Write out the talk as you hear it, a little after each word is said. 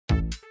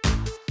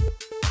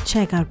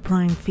Check out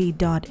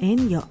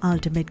primefeed.in, your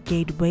ultimate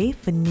gateway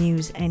for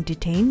news,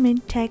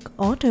 entertainment, tech,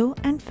 auto,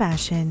 and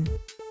fashion.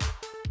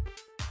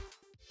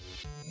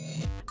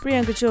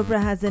 Priyanka Chopra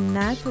has a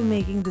knack for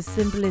making the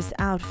simplest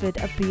outfit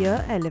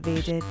appear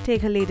elevated.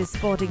 Take her latest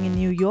spotting in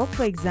New York,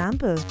 for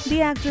example.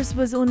 The actress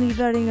was only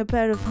wearing a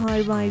pair of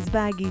high-rise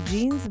baggy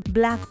jeans,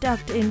 black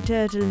tucked-in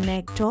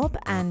turtleneck top,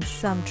 and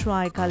some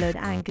tri-colored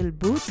ankle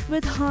boots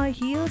with high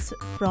heels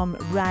from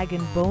Rag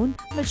 & Bone,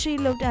 but she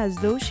looked as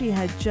though she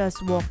had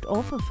just walked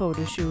off a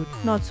photo shoot.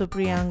 Not so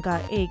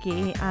Priyanka,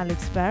 aka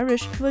Alex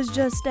Parrish, was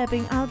just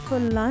stepping out for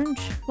lunch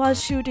while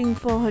shooting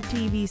for her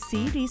TV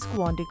series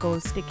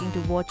Quantico. Sticking to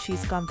what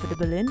she's comfortable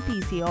in,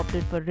 PC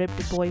opted for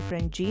ripped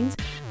boyfriend jeans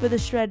with a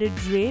shredded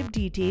drape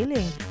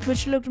detailing,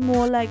 which looked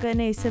more like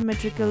an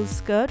asymmetrical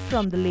skirt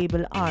from the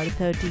label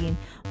R13.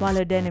 While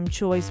her denim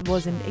choice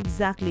wasn't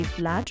exactly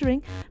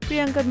flattering,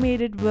 Priyanka made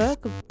it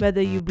work,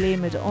 whether you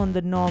blame it on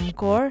the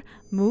normcore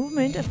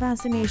movement, a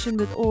fascination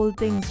with all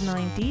things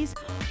 90s,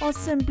 or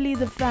simply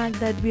the fact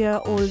that we are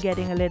all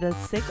getting a little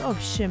sick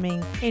of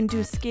shimming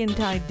into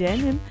skin-tight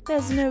denim.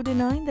 There's no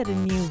denying that a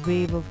new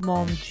wave of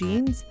mom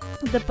jeans,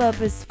 the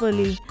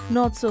purposefully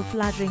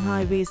not-so-flattering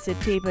high-waisted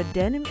tapered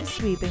denim, is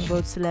sweeping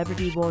both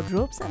celebrity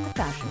wardrobes and the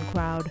fashion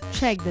crowd.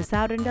 Check this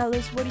out and tell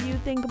us what do you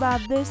think about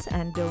this,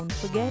 and don't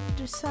forget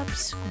to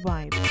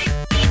subscribe.